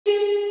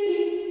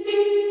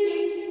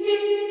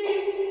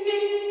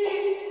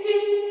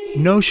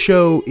No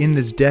show in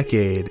this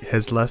decade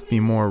has left me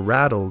more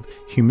rattled,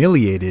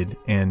 humiliated,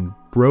 and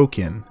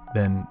broken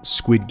than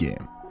Squid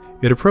Game.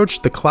 It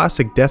approached the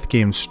classic death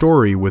game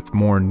story with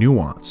more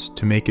nuance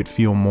to make it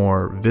feel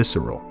more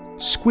visceral.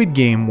 Squid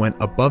Game went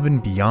above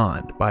and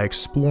beyond by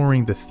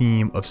exploring the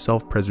theme of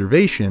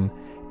self-preservation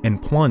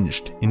and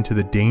plunged into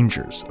the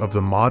dangers of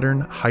the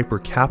modern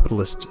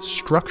hyper-capitalist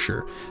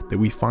structure that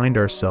we find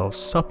ourselves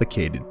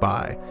suffocated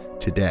by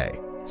today.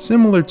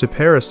 Similar to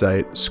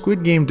Parasite,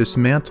 Squid Game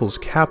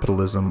dismantles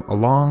capitalism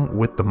along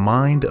with the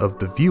mind of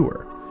the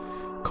viewer.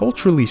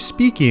 Culturally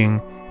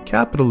speaking,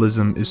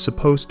 capitalism is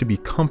supposed to be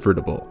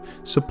comfortable,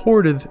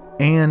 supportive,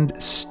 and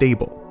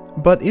stable.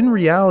 But in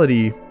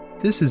reality,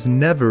 this is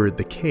never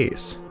the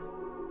case.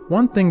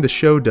 One thing the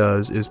show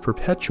does is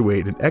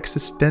perpetuate an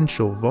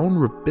existential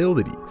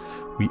vulnerability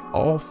we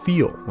all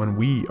feel when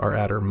we are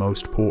at our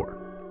most poor.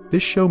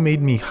 This show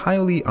made me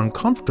highly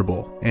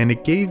uncomfortable, and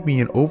it gave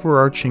me an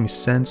overarching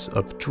sense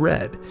of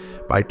dread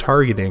by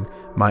targeting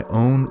my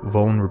own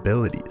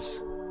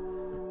vulnerabilities.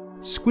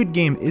 Squid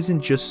Game isn't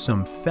just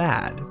some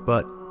fad,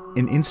 but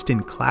an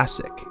instant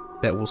classic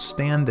that will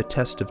stand the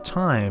test of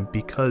time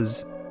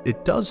because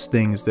it does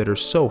things that are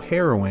so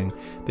harrowing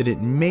that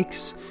it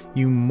makes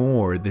you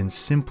more than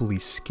simply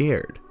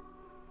scared.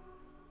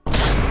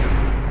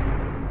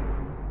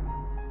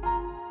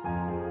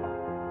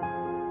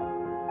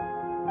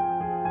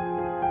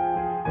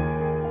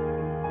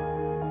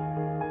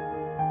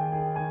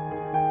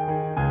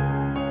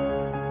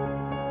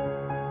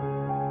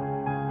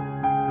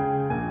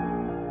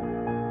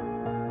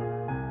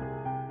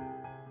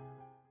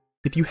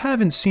 If you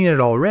haven't seen it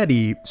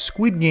already,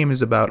 Squid Game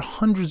is about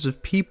hundreds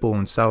of people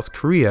in South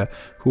Korea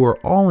who are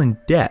all in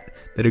debt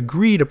that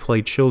agree to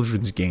play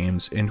children's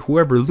games, and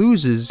whoever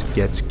loses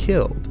gets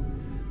killed.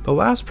 The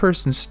last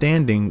person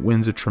standing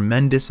wins a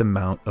tremendous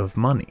amount of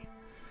money.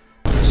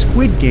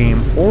 Squid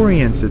Game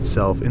orients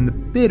itself in the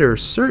bitter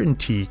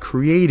certainty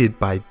created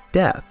by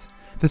death.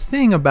 The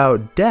thing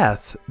about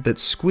death that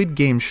Squid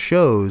Game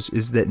shows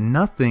is that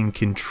nothing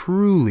can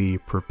truly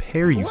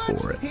prepare you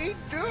for it.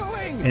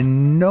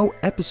 And no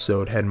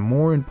episode had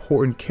more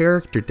important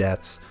character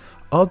deaths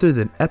other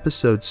than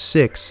episode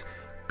 6,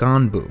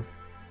 Gganbu.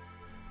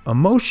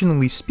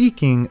 Emotionally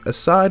speaking,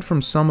 aside from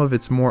some of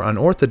its more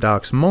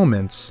unorthodox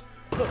moments,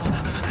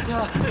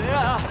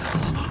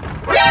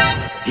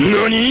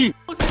 NANI?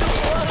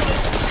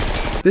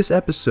 This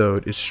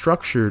episode is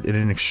structured in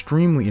an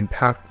extremely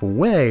impactful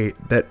way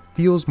that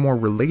feels more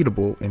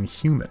relatable and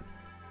human.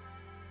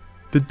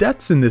 The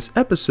deaths in this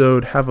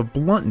episode have a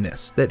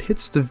bluntness that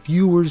hits the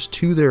viewers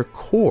to their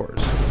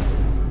cores.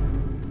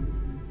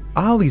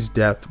 Ali's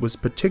death was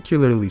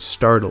particularly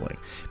startling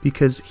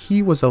because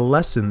he was a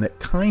lesson that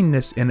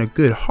kindness and a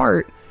good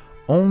heart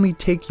only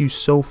take you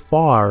so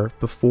far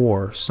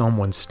before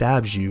someone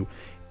stabs you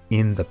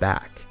in the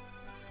back.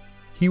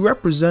 He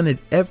represented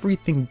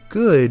everything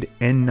good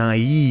and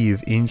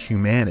naive in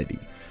humanity,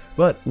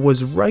 but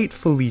was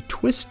rightfully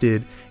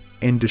twisted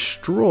and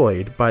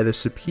destroyed by the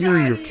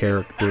superior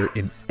character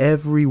in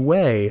every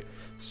way,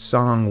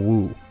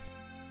 Sang-woo.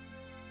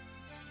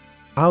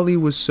 Ali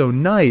was so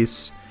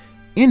nice,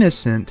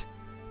 innocent,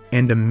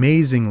 and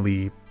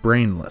amazingly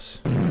brainless.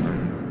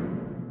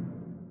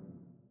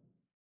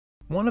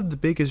 One of the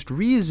biggest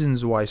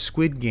reasons why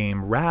Squid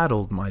Game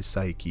rattled my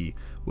psyche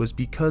was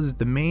because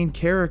the main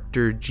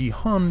character,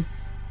 Gi-Hun,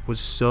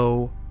 was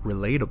so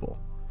relatable.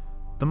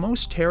 The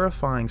most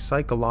terrifying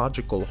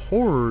psychological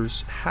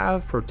horrors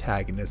have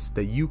protagonists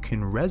that you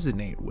can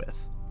resonate with.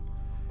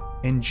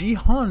 And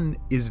Gi-Hun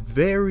is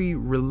very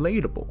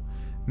relatable.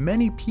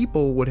 Many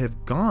people would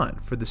have gone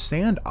for the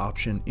sand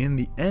option in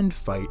the end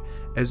fight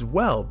as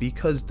well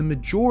because the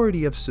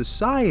majority of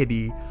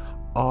society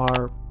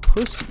are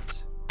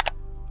pussies.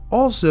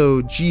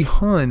 Also,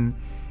 Gi-Hun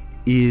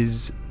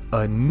is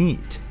a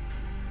NEET.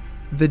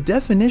 The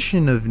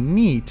definition of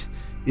NEET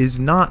is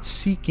not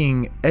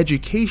seeking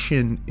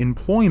education,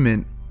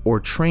 employment, or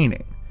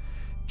training.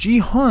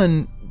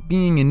 Gi-Hun,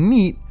 being a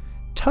NEET,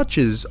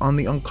 touches on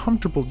the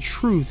uncomfortable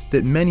truth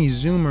that many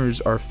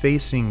Zoomers are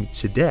facing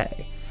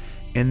today.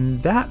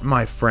 And that,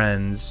 my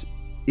friends,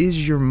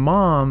 is your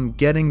mom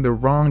getting the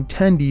wrong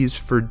tendies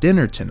for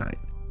dinner tonight.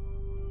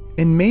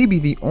 And maybe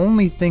the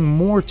only thing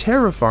more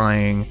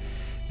terrifying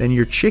than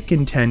your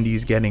chicken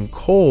tendies getting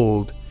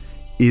cold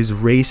is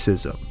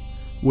racism,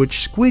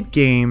 which Squid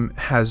Game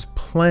has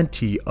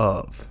plenty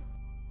of.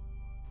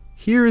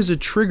 Here is a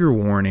trigger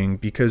warning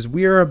because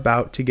we are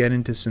about to get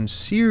into some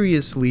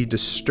seriously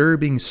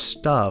disturbing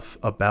stuff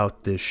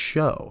about this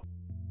show.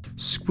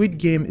 Squid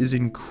Game is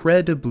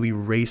incredibly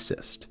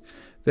racist.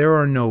 There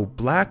are no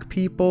black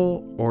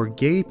people or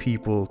gay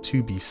people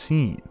to be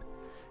seen.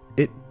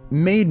 It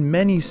made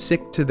many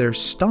sick to their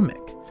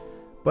stomach,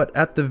 but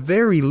at the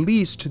very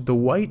least, the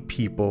white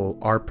people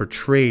are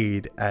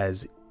portrayed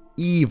as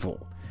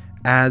evil,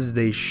 as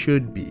they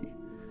should be.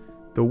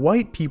 The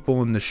white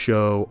people in the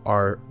show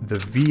are the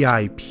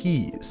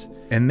VIPs,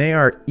 and they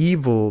are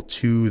evil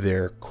to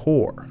their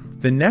core.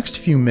 The next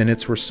few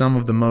minutes were some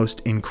of the most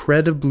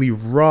incredibly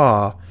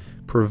raw,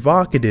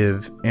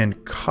 provocative,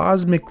 and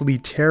cosmically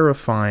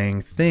terrifying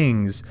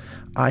things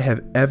I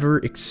have ever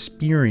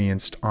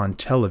experienced on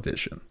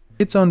television.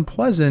 It's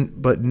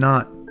unpleasant, but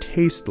not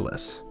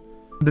tasteless.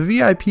 The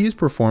VIP's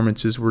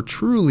performances were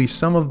truly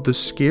some of the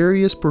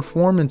scariest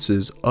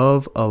performances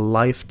of a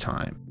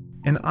lifetime.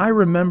 And I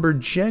remember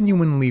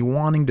genuinely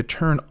wanting to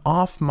turn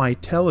off my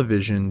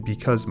television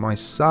because my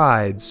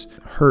sides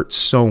hurt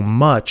so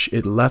much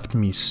it left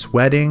me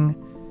sweating,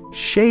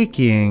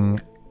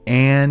 shaking,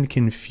 and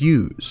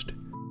confused.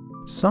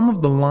 Some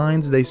of the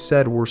lines they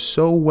said were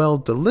so well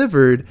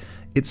delivered,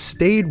 it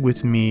stayed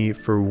with me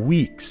for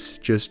weeks,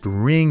 just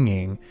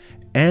ringing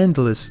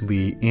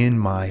endlessly in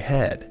my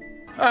head.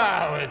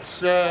 Oh, it's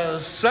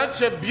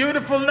such a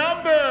beautiful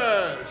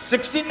number,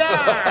 69.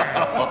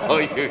 Oh,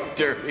 you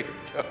dirty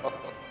dog.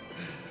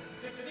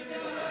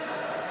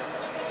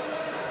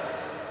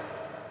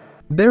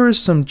 There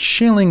is some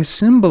chilling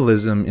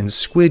symbolism in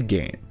Squid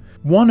Game.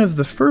 One of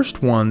the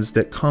first ones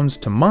that comes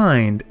to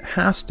mind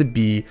has to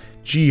be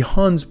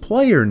Gi-Hun's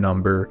player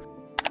number,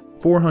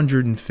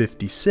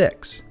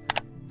 456.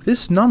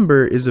 This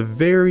number is a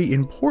very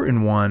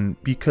important one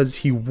because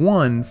he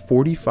won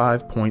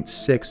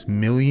 45.6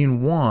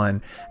 million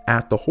won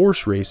at the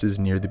horse races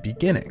near the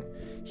beginning.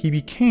 He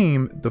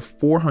became the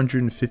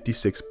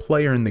 456th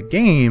player in the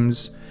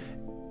games,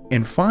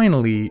 and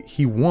finally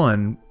he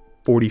won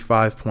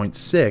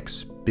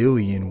 45.6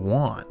 billion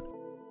won.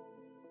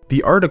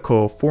 The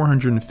article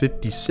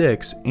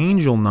 456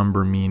 angel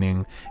number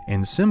meaning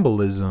and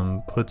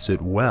symbolism puts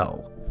it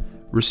well.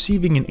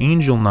 Receiving an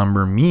angel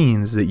number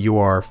means that you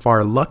are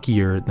far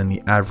luckier than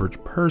the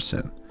average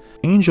person.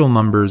 Angel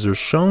numbers are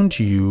shown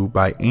to you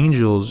by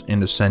angels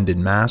and ascended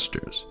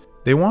masters.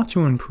 They want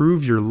to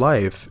improve your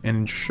life and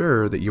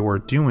ensure that you are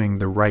doing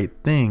the right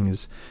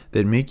things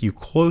that make you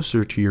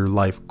closer to your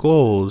life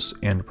goals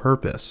and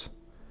purpose.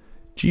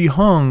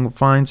 Gi-Hun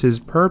finds his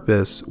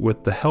purpose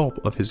with the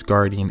help of his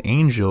guardian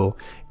angel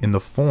in the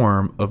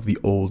form of the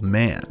old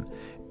man,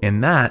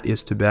 and that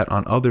is to bet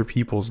on other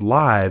people's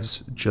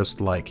lives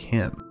just like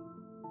him.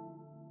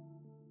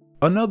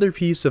 Another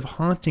piece of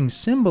haunting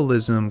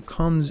symbolism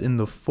comes in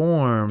the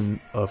form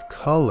of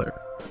color.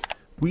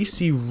 We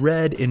see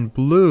red and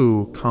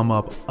blue come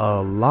up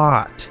a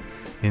lot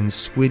in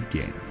Squid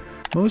Game.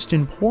 Most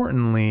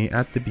importantly,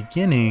 at the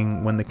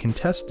beginning, when the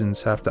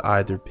contestants have to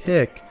either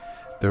pick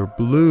the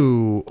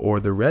blue or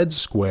the red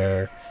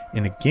square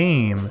in a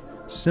game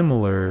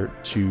similar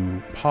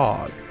to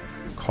Pog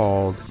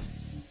called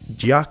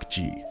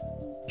Gyakji.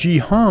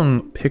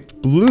 Gi-Hun picked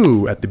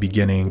blue at the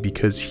beginning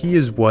because he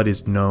is what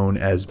is known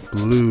as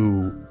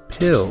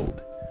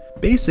blue-pilled.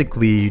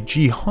 Basically,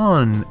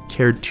 Gi-Hun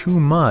cared too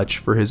much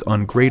for his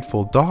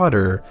ungrateful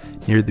daughter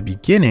near the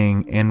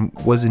beginning and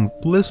was in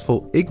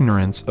blissful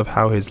ignorance of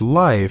how his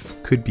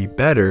life could be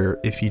better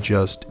if he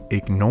just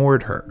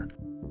ignored her.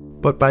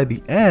 But by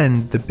the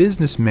end, the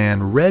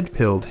businessman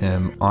red-pilled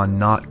him on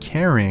not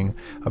caring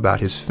about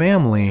his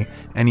family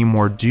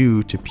anymore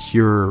due to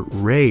pure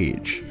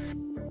rage.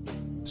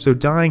 So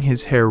dyeing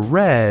his hair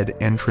red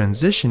and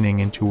transitioning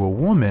into a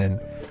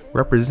woman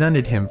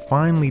represented him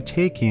finally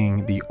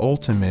taking the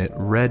ultimate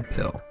red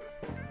pill.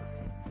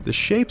 The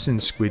shapes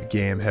in Squid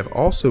Game have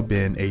also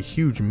been a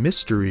huge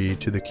mystery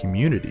to the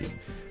community,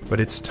 but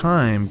it's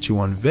time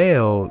to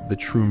unveil the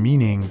true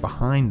meaning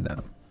behind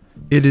them.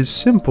 It is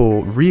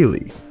simple,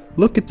 really.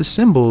 Look at the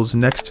symbols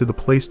next to the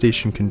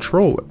PlayStation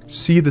controller.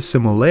 See the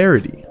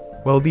similarity?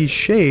 Well, these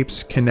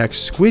shapes connect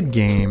Squid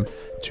Game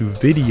to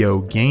video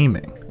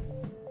gaming.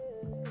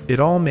 It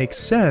all makes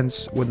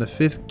sense when the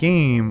fifth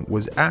game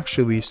was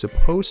actually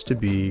supposed to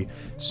be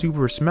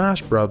Super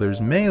Smash Bros.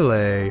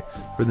 Melee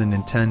for the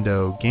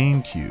Nintendo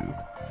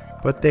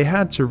GameCube, but they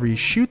had to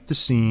reshoot the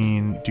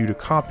scene due to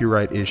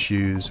copyright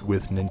issues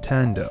with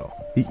Nintendo.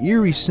 The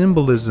eerie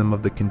symbolism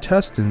of the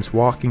contestants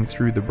walking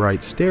through the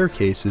bright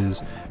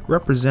staircases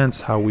represents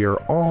how we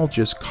are all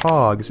just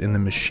cogs in the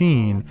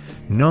machine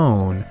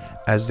known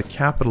as the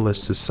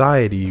capitalist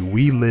society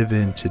we live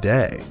in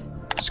today.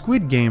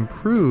 Squid Game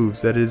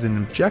proves that it is an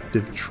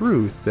objective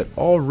truth that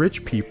all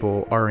rich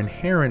people are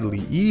inherently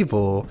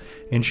evil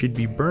and should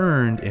be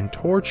burned and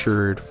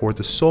tortured for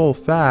the sole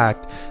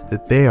fact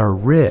that they are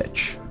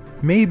rich.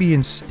 Maybe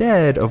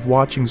instead of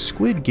watching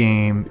Squid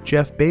Game,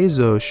 Jeff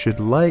Bezos should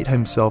light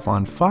himself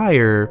on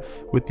fire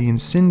with the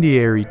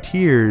incendiary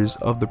tears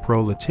of the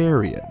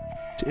proletariat.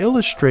 To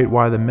illustrate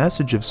why the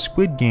message of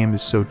Squid Game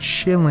is so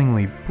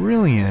chillingly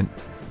brilliant,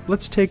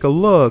 let's take a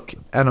look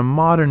at a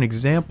modern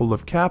example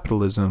of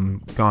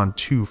capitalism gone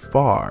too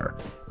far,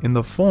 in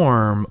the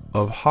form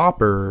of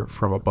Hopper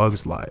from A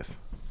Bug's Life.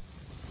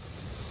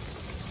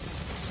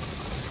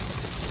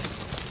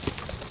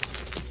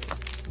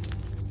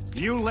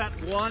 You let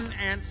one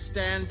ant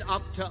stand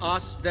up to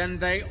us, then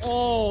they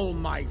all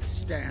might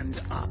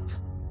stand up.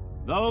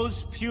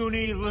 Those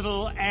puny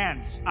little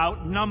ants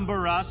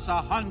outnumber us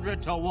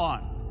 100 to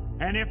 1.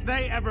 And if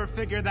they ever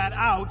figure that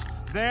out,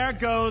 there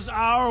goes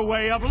our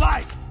way of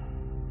life.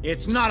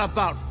 It's not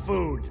about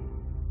food.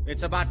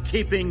 It's about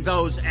keeping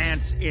those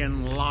ants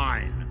in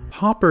line.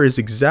 Hopper is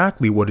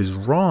exactly what is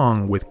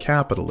wrong with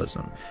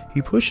capitalism.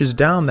 He pushes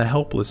down the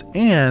helpless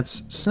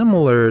ants,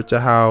 similar to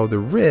how the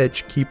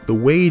rich keep the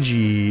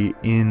wagey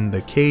in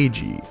the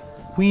cagey.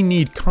 We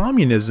need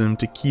communism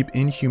to keep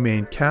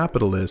inhumane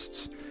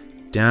capitalists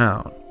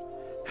down.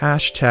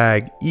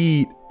 Hashtag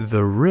eat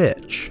the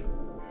rich.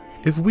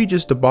 If we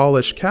just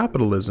abolished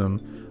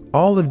capitalism,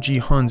 all of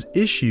Gi-Hun's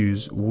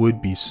issues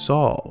would be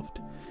solved.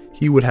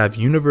 He would have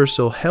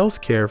universal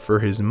health care for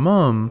his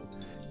mom.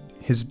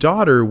 His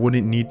daughter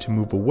wouldn't need to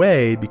move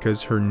away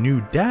because her new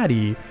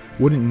daddy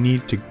wouldn't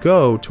need to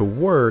go to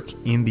work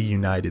in the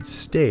United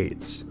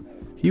States.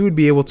 He would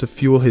be able to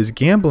fuel his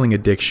gambling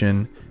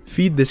addiction,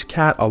 feed this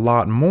cat a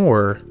lot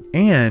more,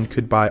 and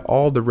could buy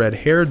all the red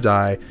hair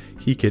dye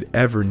he could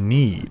ever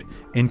need,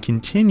 and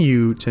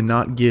continue to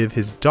not give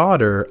his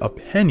daughter a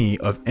penny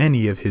of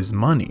any of his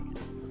money.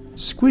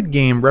 Squid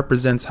Game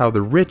represents how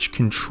the rich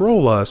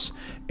control us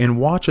and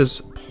watch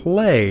us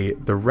play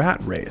the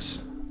rat race.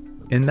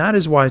 And that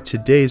is why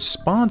today's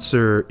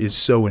sponsor is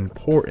so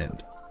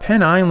important.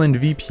 Island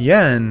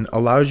VPN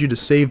allows you to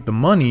save the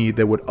money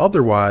that would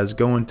otherwise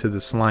go into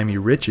the slimy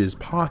rich's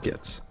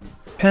pockets.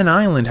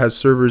 Island has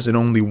servers in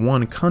only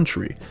one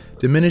country,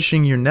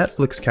 diminishing your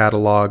Netflix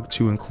catalog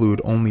to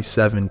include only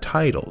 7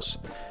 titles.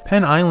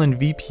 Island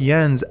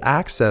VPN's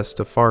access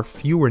to far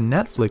fewer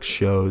Netflix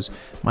shows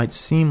might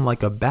seem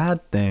like a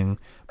bad thing,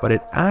 but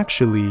it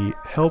actually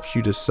helps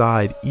you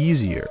decide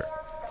easier.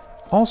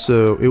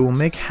 Also, it will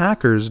make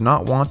hackers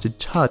not want to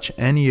touch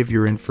any of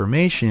your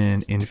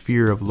information in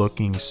fear of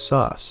looking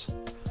sus.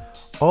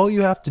 All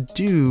you have to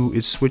do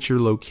is switch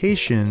your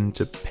location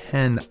to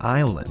Penn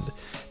Island,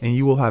 and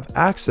you will have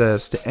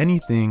access to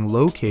anything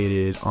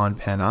located on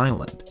Penn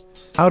Island.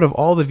 Out of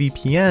all the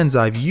VPNs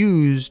I've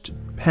used,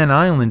 Penn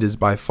Island is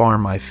by far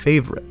my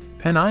favorite.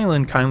 Penn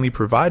Island kindly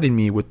provided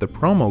me with the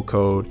promo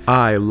code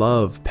I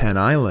love Penn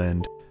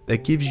Island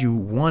that gives you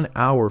 1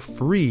 hour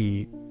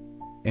free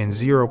and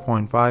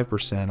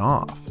 0.5%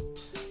 off.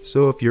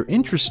 So if you're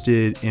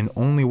interested in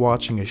only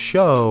watching a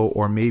show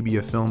or maybe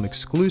a film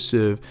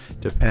exclusive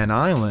to Penn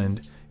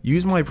Island,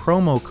 use my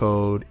promo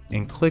code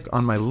and click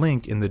on my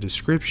link in the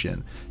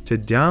description to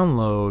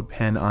download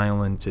Penn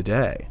Island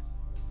today.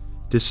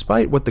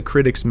 Despite what the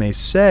critics may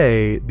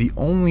say, the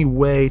only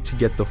way to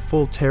get the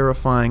full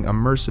terrifying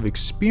immersive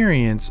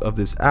experience of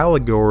this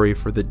allegory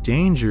for the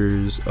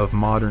dangers of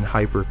modern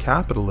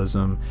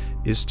hyper-capitalism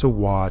is to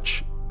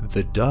watch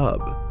the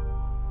dub.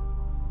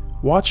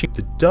 Watching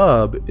the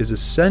dub is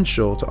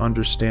essential to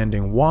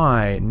understanding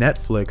why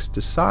Netflix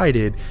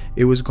decided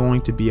it was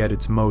going to be at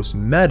its most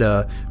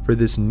meta for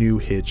this new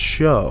hit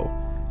show.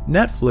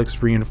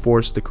 Netflix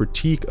reinforced the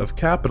critique of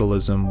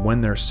capitalism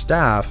when their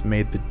staff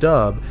made the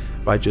dub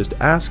by just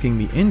asking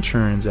the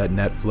interns at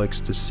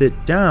Netflix to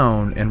sit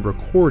down and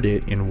record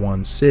it in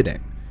one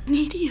sitting.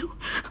 Need you,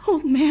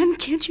 old man,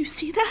 can't you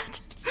see that?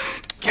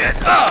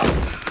 Get up!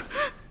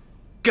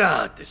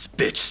 God, this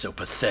bitch so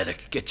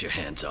pathetic. Get your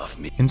hands off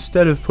me.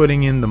 Instead of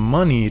putting in the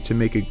money to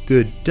make a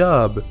good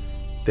dub,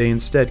 they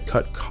instead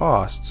cut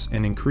costs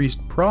and increased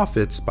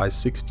profits by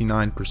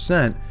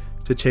 69%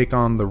 to take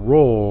on the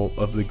role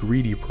of the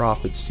greedy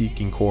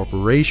profit-seeking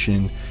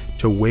corporation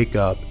to wake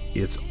up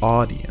its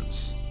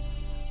audience.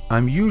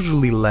 I'm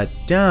usually let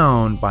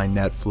down by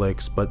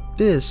Netflix, but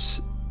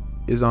this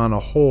is on a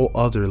whole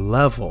other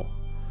level.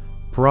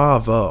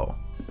 Bravo.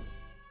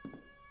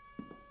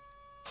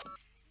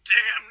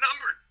 Damn,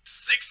 number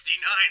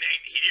 69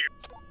 ain't here.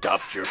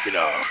 Stop jerking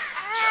off.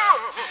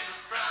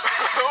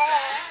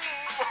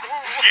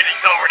 Shit,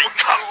 he's already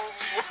come.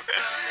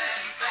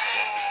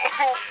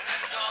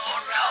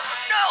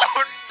 No.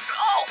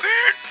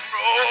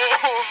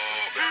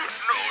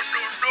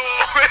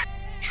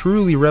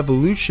 Truly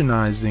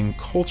revolutionizing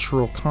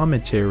cultural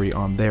commentary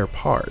on their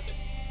part.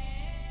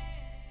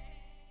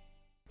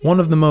 One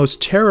of the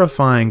most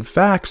terrifying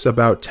facts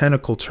about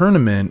Tentacle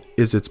Tournament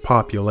is its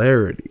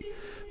popularity.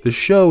 The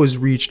show has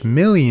reached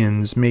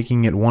millions,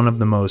 making it one of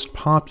the most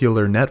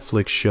popular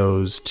Netflix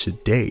shows to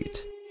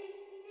date.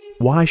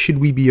 Why should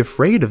we be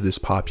afraid of this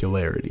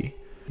popularity?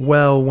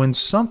 Well, when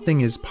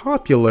something is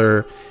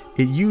popular,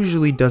 it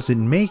usually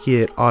doesn't make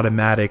it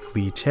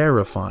automatically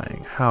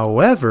terrifying.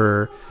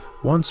 However,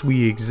 once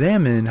we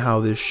examine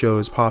how this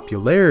show's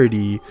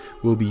popularity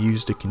will be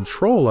used to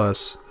control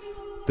us,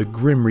 the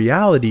grim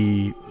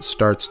reality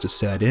starts to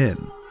set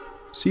in.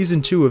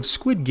 Season 2 of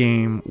Squid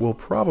Game will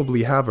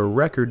probably have a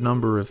record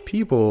number of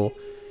people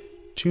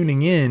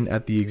tuning in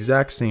at the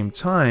exact same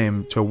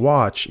time to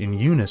watch in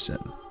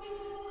unison.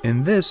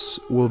 And this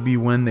will be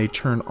when they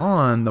turn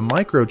on the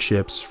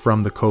microchips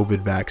from the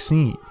COVID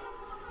vaccine.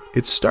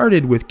 It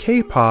started with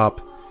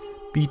K-pop,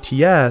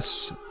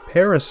 BTS,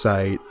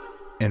 Parasite,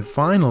 and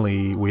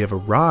finally we have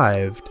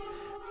arrived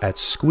at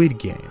Squid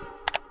Game.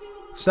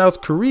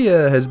 South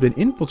Korea has been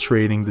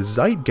infiltrating the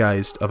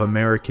zeitgeist of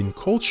American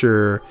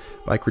culture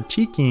by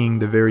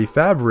critiquing the very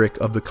fabric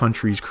of the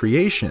country's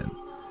creation.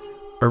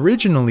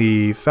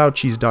 Originally,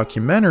 Fauci's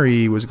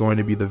documentary was going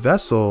to be the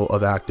vessel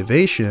of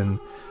activation,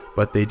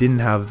 but they didn't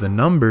have the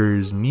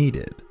numbers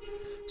needed.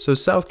 So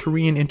South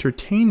Korean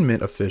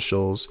entertainment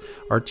officials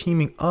are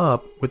teaming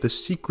up with a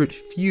secret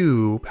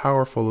few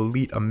powerful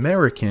elite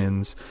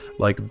Americans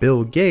like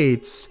Bill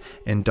Gates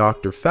and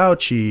Dr.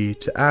 Fauci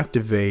to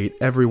activate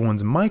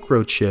everyone's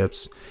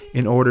microchips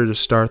in order to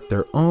start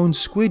their own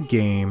Squid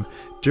Game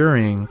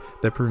during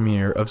the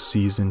premiere of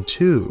Season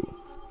 2.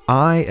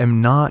 I am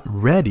not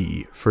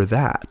ready for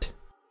that.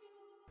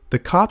 The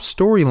cop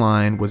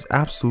storyline was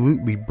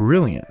absolutely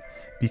brilliant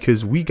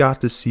because we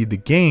got to see the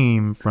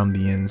game from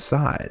the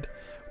inside.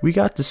 We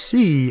got to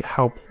see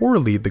how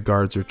poorly the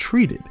guards are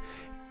treated,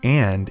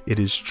 and it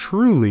is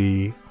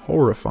truly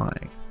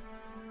horrifying.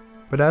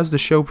 But as the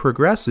show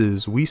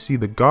progresses, we see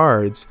the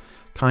guards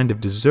kind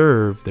of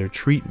deserve their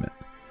treatment.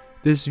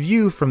 This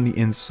view from the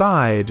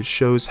inside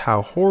shows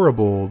how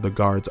horrible the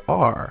guards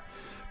are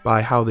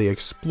by how they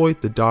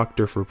exploit the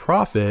doctor for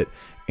profit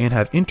and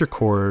have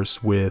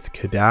intercourse with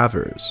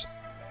cadavers.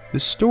 The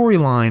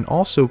storyline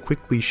also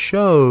quickly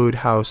showed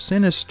how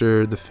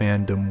sinister the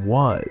fandom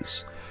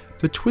was.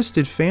 The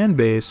twisted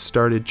fanbase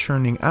started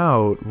churning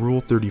out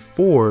Rule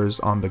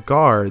 34s on the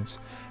guards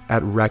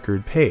at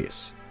record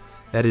pace.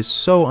 That is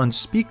so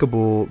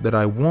unspeakable that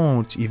I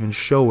won't even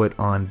show it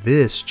on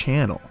this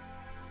channel.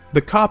 The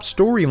cop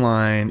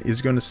storyline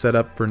is going to set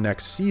up for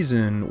next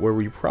season where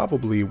we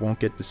probably won't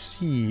get to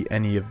see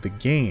any of the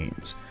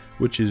games,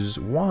 which is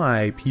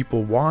why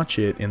people watch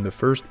it in the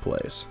first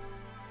place.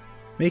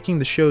 Making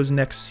the show's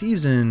next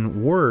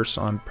season worse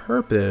on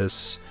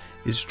purpose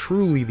is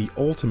truly the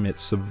ultimate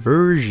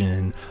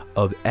subversion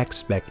of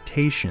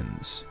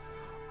expectations.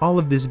 All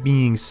of this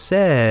being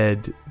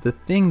said, the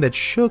thing that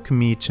shook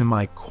me to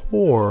my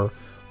core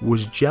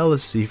was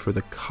jealousy for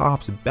the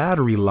cop's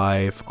battery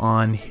life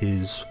on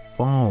his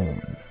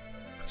phone.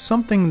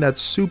 Something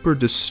that's super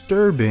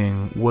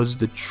disturbing was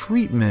the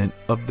treatment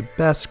of the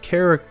best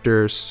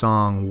character,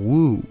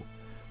 Song-woo.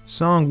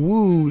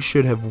 Song-woo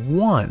should have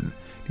won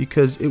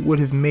because it would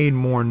have made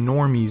more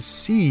normies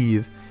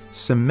seethe,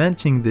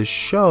 cementing this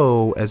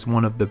show as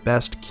one of the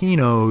best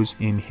kinos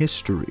in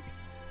history.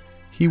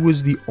 He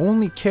was the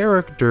only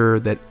character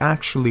that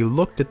actually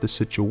looked at the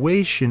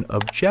situation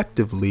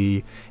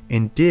objectively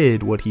and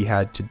did what he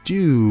had to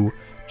do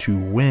to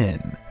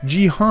win.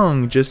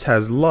 Gi-Hun just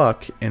has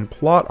luck and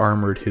plot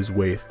armored his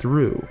way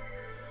through.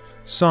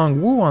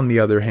 Song-woo, on the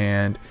other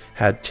hand,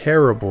 had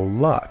terrible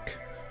luck.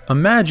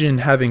 Imagine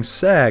having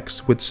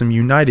sex with some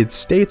United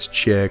States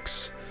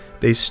chicks,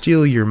 they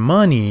steal your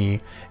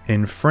money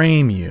and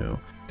frame you.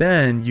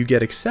 Then you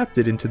get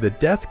accepted into the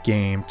death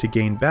game to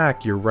gain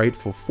back your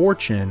rightful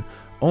fortune,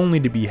 only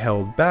to be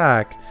held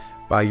back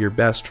by your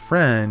best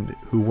friend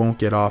who won't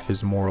get off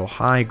his moral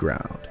high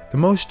ground. The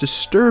most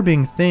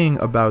disturbing thing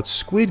about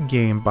Squid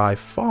Game by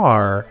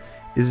far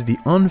is the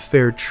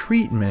unfair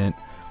treatment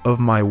of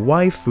my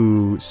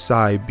waifu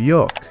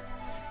Byok.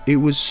 It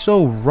was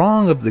so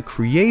wrong of the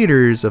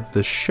creators of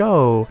the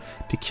show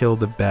to kill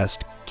the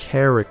best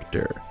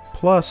character.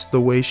 Plus, the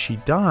way she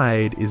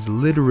died is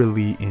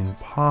literally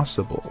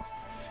impossible.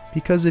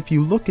 Because if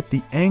you look at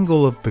the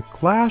angle of the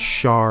glass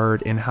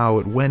shard and how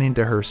it went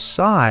into her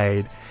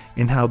side,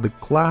 and how the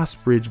glass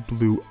bridge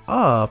blew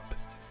up,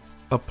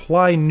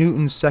 apply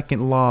Newton's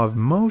second law of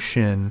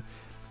motion,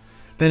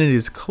 then it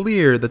is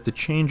clear that the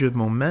change of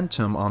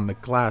momentum on the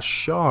glass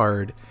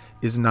shard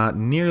is not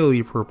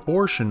nearly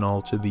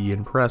proportional to the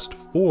impressed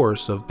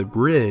force of the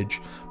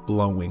bridge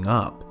blowing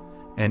up.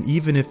 And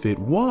even if it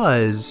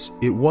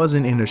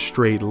wasn't in a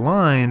straight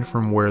line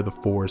from where the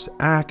force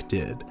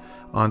acted.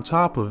 On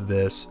top of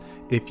this,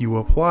 if you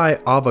apply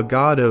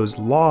Avogadro's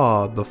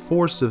law, the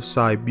force of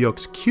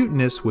Byok's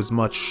cuteness was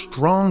much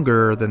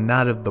stronger than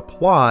that of the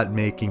plot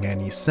making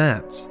any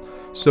sense.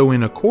 So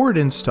in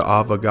accordance to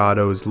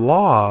Avogadro's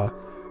law,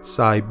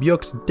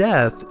 Byok's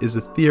death is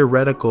a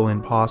theoretical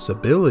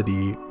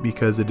impossibility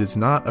because it is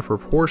not a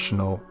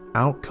proportional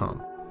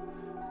outcome.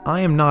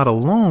 I am not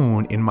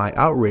alone in my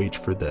outrage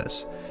for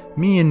this.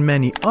 Me and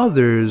many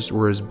others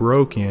were as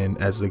broken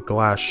as the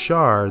glass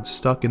shard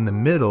stuck in the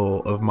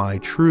middle of my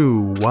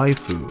true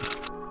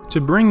waifu.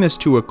 To bring this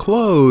to a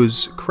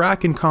close,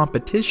 Kraken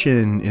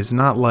competition is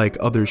not like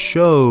other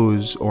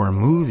shows or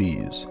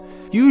movies.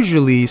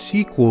 Usually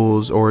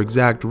sequels or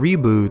exact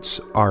reboots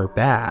are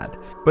bad,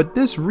 but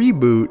this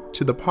reboot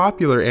to the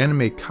popular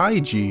anime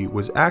Kaiji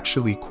was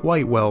actually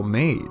quite well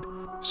made.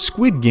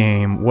 Squid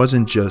Game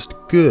wasn't just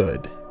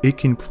good, it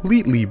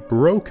completely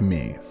broke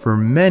me for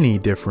many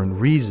different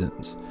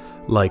reasons,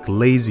 like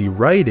lazy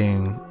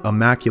writing,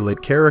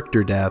 immaculate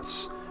character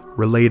deaths,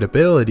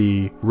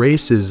 relatability,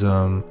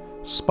 racism,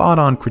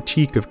 spot-on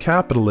critique of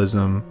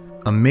capitalism,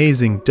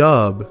 amazing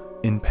dub,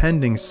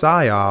 impending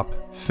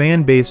Psyop,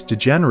 fan-based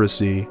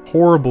degeneracy,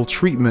 horrible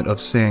treatment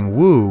of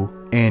Sang-woo,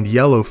 and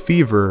yellow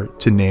fever,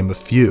 to name a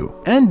few.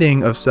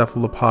 Ending of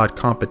Cephalopod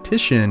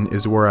competition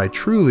is where I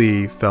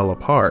truly fell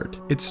apart.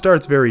 It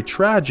starts very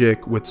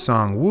tragic with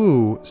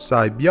Sang-woo,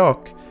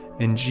 Byok,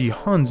 and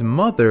Gi-Hun's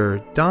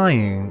mother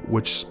dying,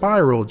 which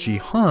spiraled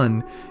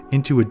Gi-Hun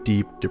into a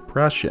deep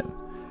depression.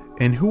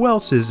 And who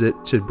else is it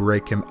to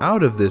break him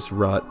out of this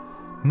rut?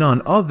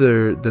 None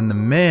other than the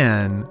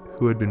man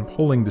who had been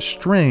pulling the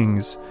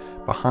strings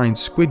behind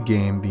Squid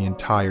Game the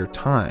entire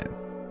time.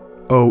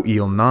 Oh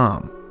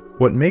Il-nam.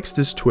 What makes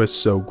this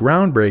twist so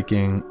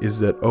groundbreaking is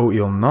that Oh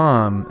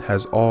Il-nam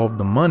has all of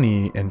the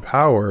money and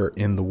power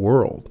in the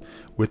world,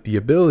 with the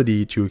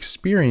ability to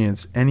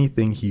experience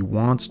anything he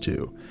wants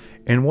to.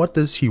 And what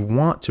does he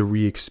want to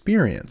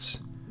re-experience?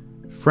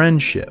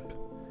 Friendship.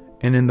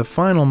 And in the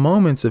final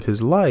moments of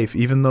his life,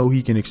 even though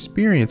he can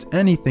experience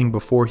anything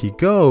before he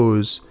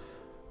goes,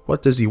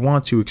 what does he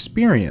want to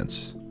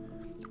experience?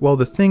 Well,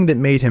 the thing that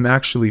made him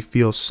actually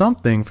feel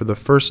something for the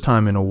first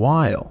time in a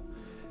while.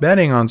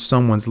 Betting on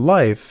someone's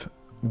life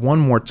one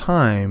more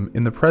time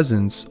in the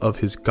presence of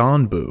his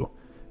Gganbu,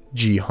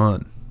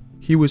 Gi-Hun.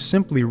 He was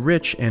simply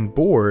rich and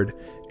bored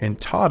and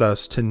taught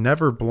us to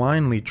never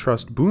blindly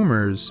trust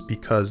boomers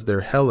because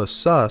they're hella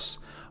sus,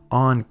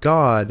 on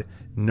God,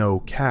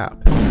 no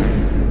cap.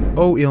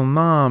 Oh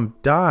Il-nam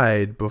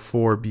died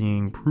before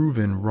being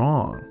proven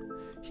wrong.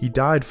 He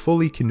died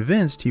fully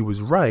convinced he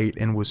was right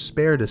and was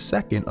spared a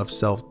second of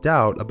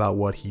self-doubt about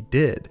what he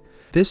did.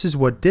 This is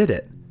what did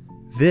it.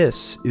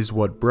 This is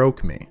what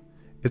broke me.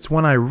 It's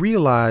when I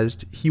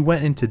realized he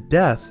went into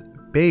death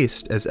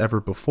based as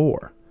ever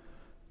before.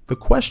 The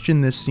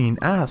question this scene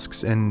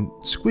asks, and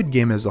Squid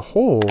Game as a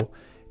whole,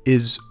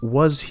 is,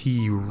 was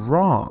he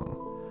wrong?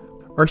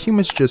 Are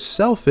humans just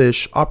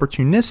selfish,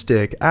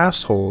 opportunistic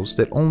assholes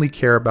that only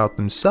care about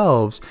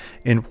themselves,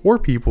 and poor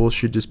people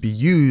should just be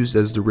used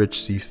as the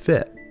rich see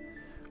fit?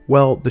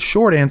 Well, the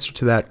short answer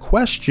to that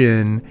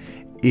question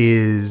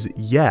is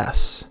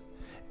yes.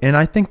 And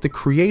I think the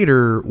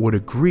creator would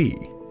agree.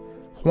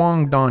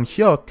 Hwang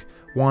Dong-hyuk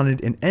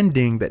wanted an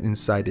ending that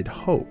incited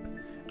hope.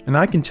 And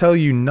I can tell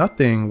you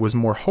nothing was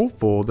more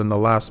hopeful than the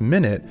last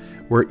minute,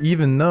 where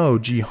even though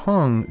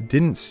Gi-Hun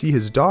didn't see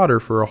his daughter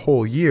for a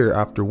whole year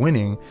after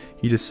winning,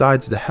 he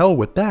decides to hell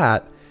with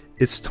that.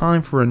 It's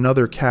time for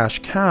another cash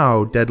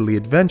cow deadly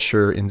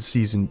adventure in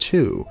season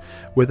 2,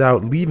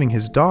 without leaving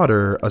his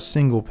daughter a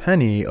single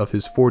penny of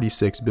his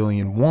 46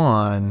 billion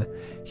won.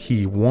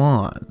 He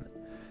won.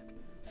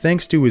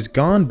 Thanks to his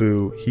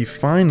Gganbu, he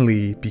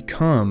finally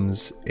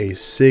becomes a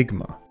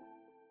Sigma.